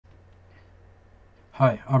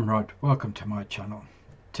Hi, I'm Rod. Welcome to my channel.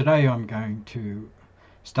 Today I'm going to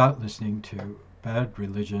start listening to Bad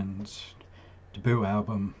Religion's debut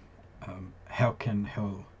album, How Can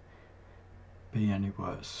Hell Be Any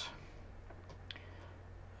Worse?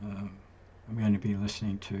 I'm going to be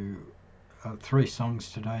listening to 3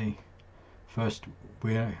 songs today. First,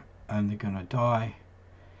 We're Only Gonna Die,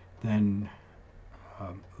 then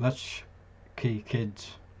Latch Key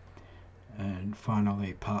Kids, and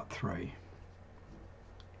finally part 3.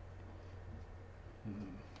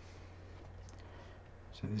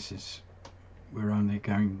 So this is We're Only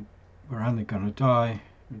Gonna Die.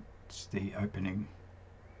 It's the opening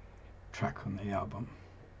track on the album.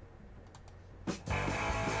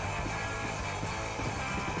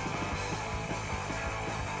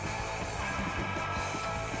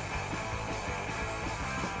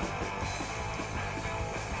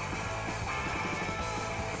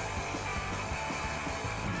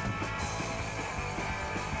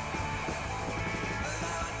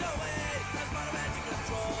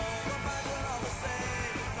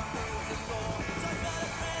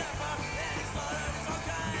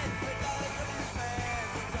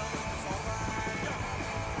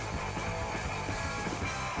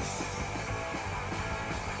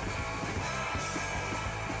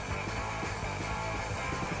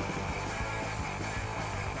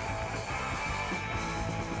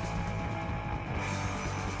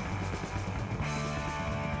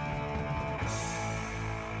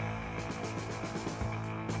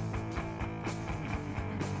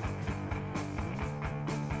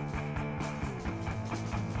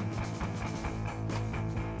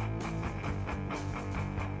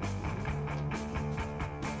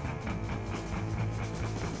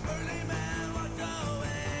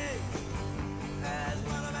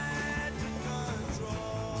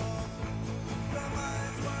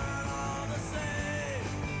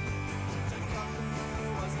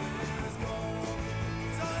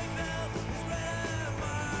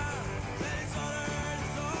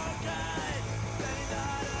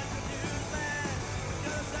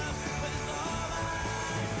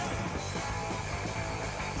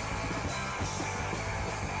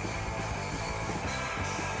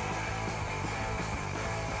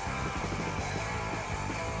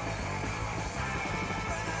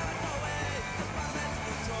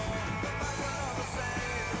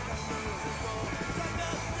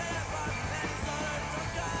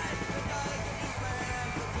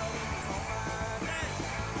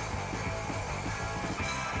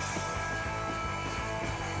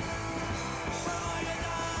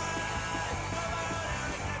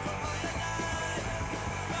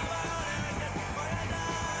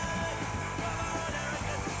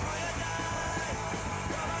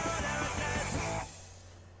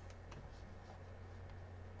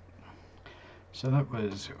 So that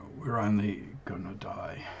was We're Only Gonna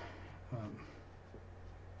Die.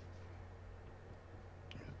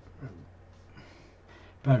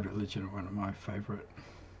 Bad Religion are one of my favourite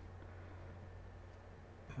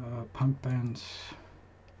punk bands.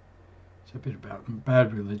 So a bit about them.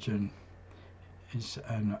 Bad Religion is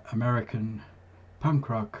an American punk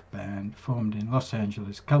rock band formed in Los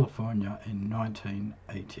Angeles, California in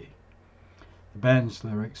 1980. The band's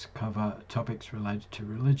lyrics cover topics related to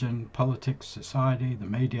religion, politics, society, the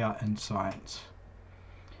media, and science.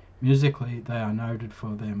 Musically, they are noted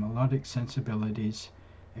for their melodic sensibilities,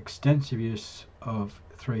 extensive use of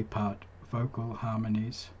 3-part vocal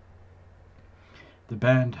harmonies. The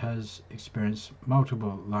band has experienced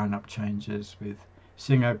multiple lineup changes, with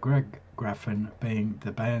singer Greg Graffin being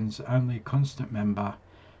the band's only constant member,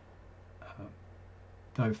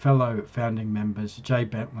 though fellow founding members Jay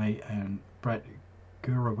Bentley and Brett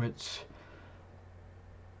Gurewitz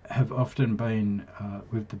have often been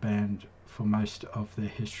with the band for most of their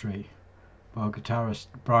history, while guitarist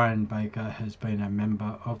Brian Baker has been a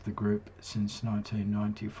member of the group since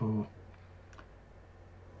 1994.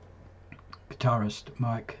 Guitarist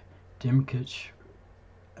Mike Dimkich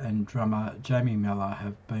and drummer Jamie Miller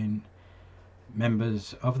have been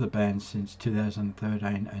members of the band since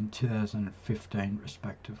 2013 and 2015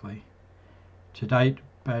 respectively. To date,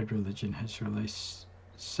 Bad Religion has released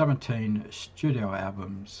 17 studio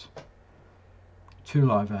albums, 2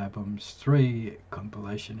 live albums, 3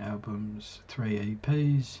 compilation albums, 3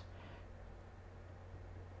 EPs,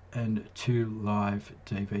 and 2 live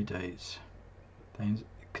DVDs. They're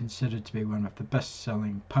considered to be one of the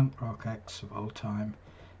best-selling punk rock acts of all time,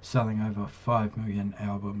 selling over 5 million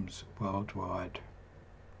albums worldwide.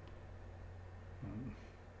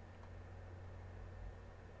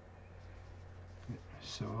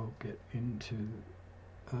 So I'll get into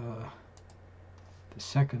the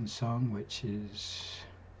second song, which is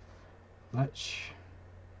Latch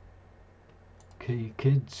Key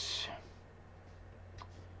Kids.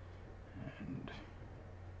 And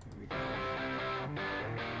here we go.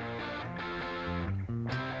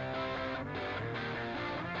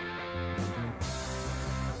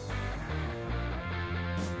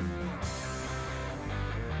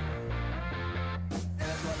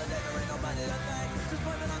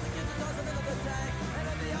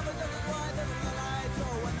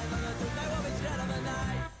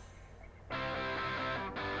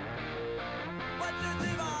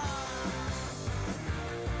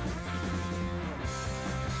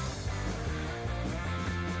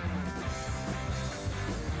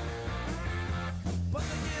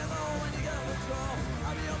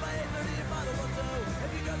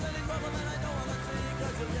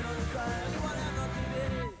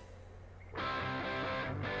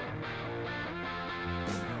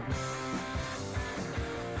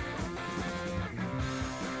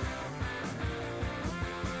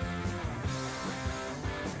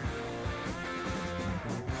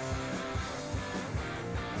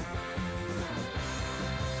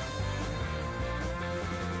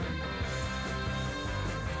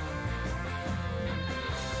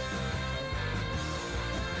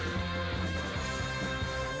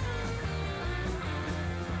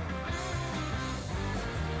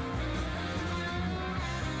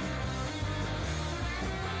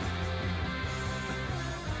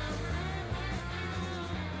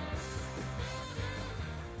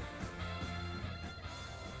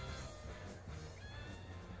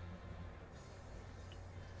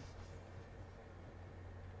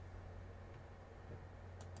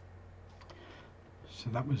 So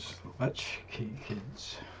that was Latch Key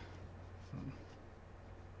Kids.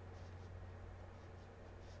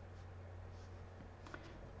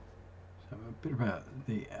 So a bit about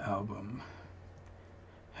the album.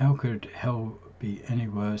 How Could Hell Be Any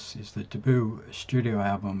Worse is the debut studio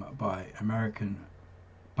album by American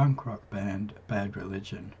punk rock band Bad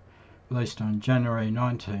Religion, released on January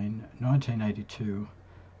 19, 1982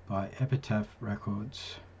 by Epitaph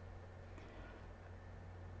Records.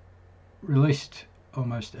 Released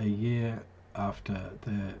almost a year after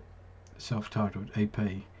their self-titled EP,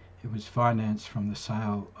 it was financed from the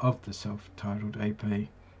sale of the self-titled EP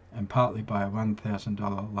and partly by a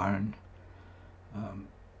 $1,000 loan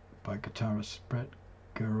by guitarist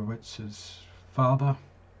Gurewitz's father.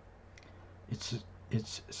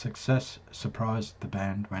 Its success surprised the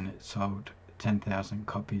band when it sold 10,000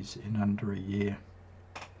 copies in under a year.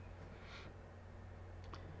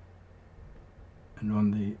 And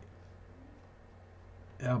on the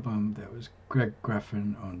album there was Greg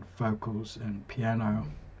Graffin on vocals and piano,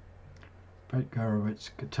 Brett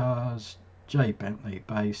Gurewitz guitars, Jay Bentley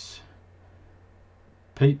bass,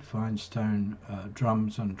 Pete Feinstein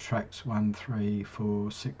drums on tracks 1, 3,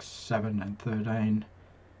 4, 6, 7 and 13,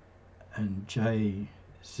 and Jay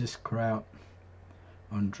Ziskraut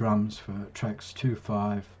on drums for tracks 2,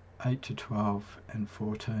 5, 8 to 12 and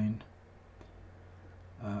 14.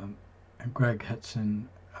 And Greg Hetson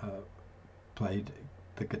played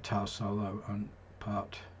the guitar solo on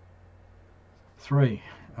part 3,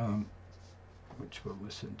 which we'll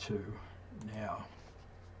listen to now.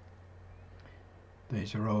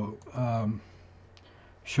 These are all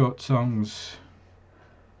short songs,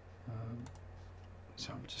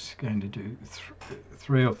 so I'm just going to do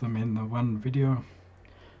three of them in the one video.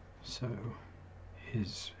 So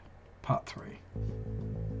here's part 3.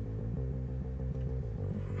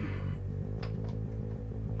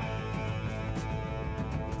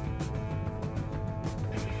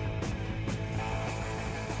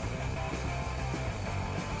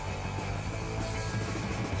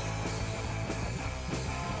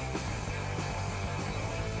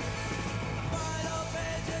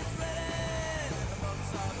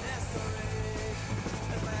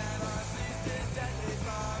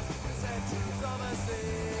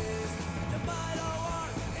 Overseas, the final war,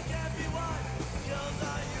 it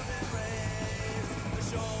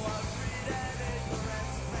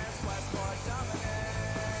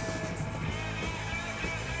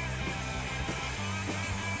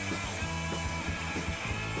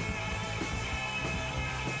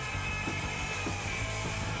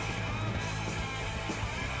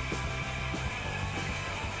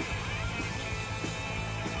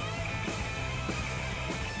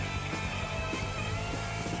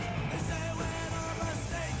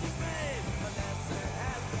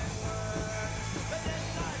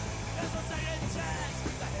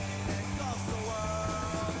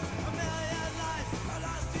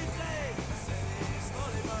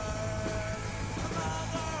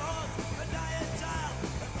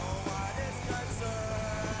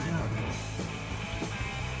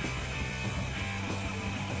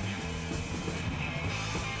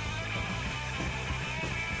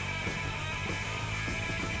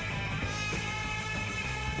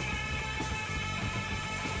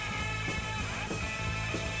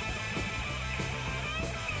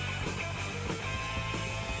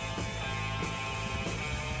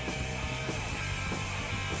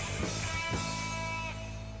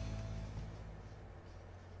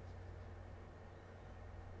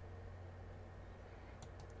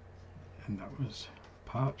and that was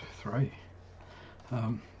part 3.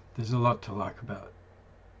 There's a lot to like about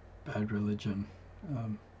Bad Religion.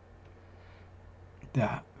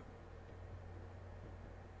 The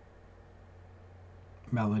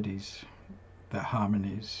melodies, the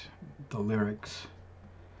harmonies, the lyrics,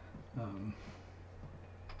 and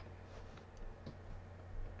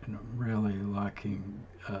I'm really liking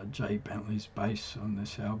Jay Bentley's bass on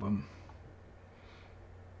this album,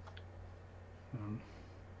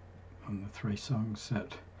 on the 3 songs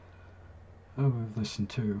that we've listened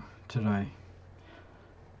to today.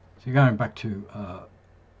 So going back to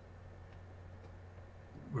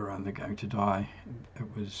We're Only Going to Die,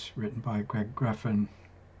 it was written by Greg Graffin.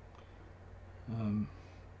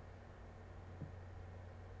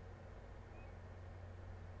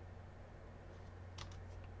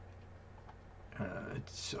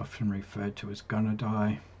 It's often referred to as Gonna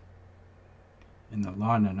Die. In the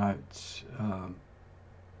liner notes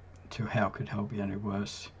to How Could Hell Be Any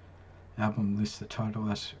Worse, the album lists the title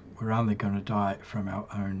as We're Only Gonna Die From Our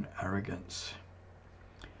Own Arrogance.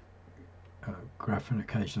 Graffin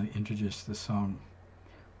occasionally introduced the song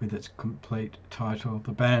with its complete title.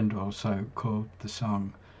 The band also called the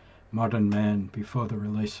song Modern Man before the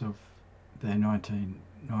release of their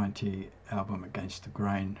 1990 album Against the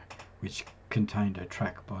Grain, which contained a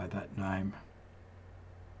track by that name.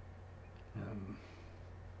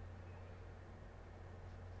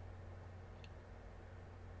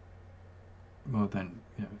 More than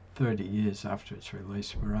 30 years after its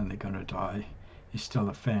release, We're Only Gonna Die is still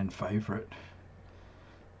a fan favourite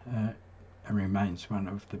and remains one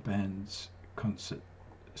of the band's concert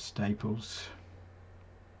staples.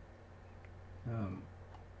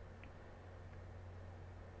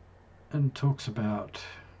 And talks about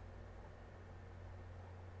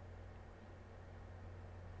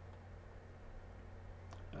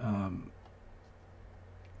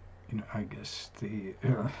I guess the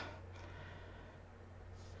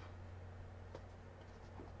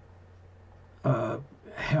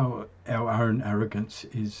how our own arrogance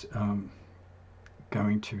is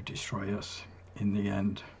going to destroy us in the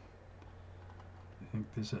end. I think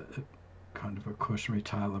there's a kind of a cautionary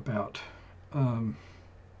tale about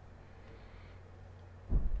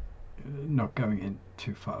not going in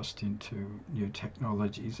too fast into new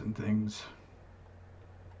technologies and things.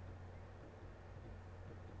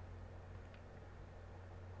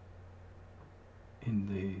 In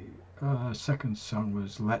the second song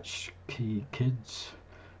was Latch Key Kids,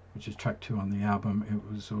 which is track 2 on the album.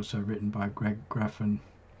 It was also written by Greg Graffin,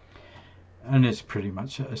 and it's pretty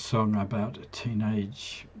much a song about a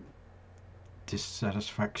teenage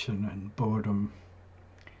dissatisfaction and boredom.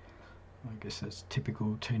 I guess that's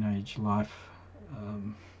typical teenage life.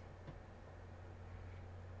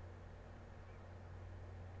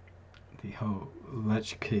 The whole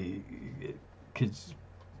Latch Key Kids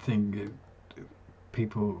thing,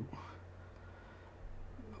 people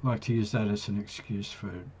like to use that as an excuse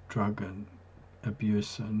for drug and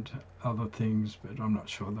abuse and other things, but I'm not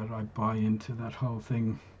sure that I buy into that whole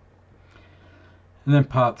thing. And then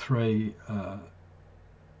part 3, the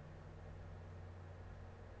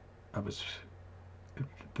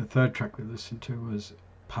third track we listened to was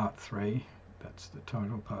part 3. That's the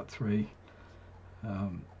title, part 3.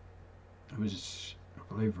 It was, I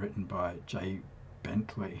believe, written by Jay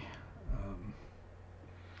Bentley.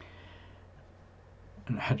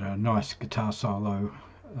 And it had a nice guitar solo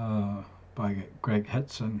by Greg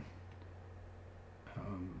Graffin.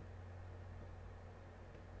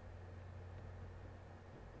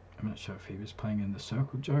 I'm not sure if he was playing in the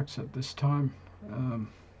Circle Jerks at this time.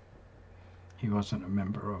 He wasn't a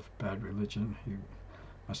member of Bad Religion. He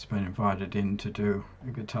must have been invited in to do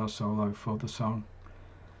a guitar solo for the song.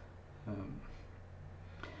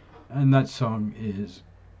 And that song is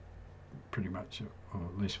pretty much, or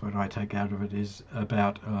at least what I take out of it, is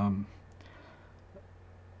about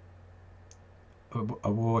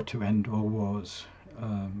a war to end all wars,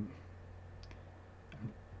 a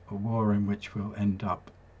war in which we'll end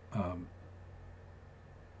up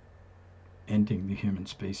ending the human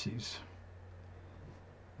species.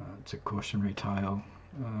 It's a cautionary tale.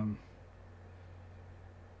 Yeah.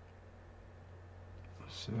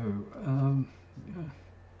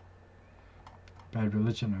 Bad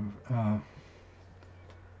Religion,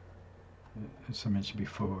 as I mentioned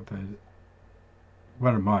before, they're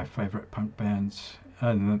one of my favourite punk bands,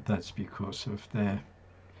 and that's because of their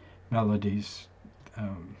melodies,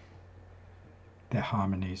 their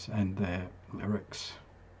harmonies and their lyrics.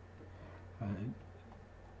 I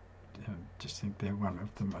just think they're one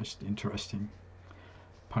of the most interesting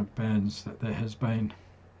punk bands that there has been.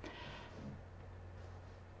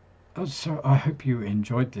 So I hope you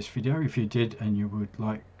enjoyed this video. If you did and you would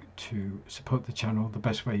like to support the channel, the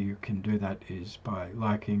best way you can do that is by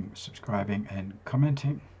liking, subscribing and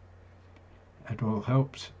commenting. It all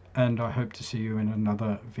helps, and I hope to see you in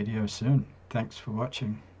another video soon. Thanks for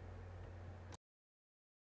watching.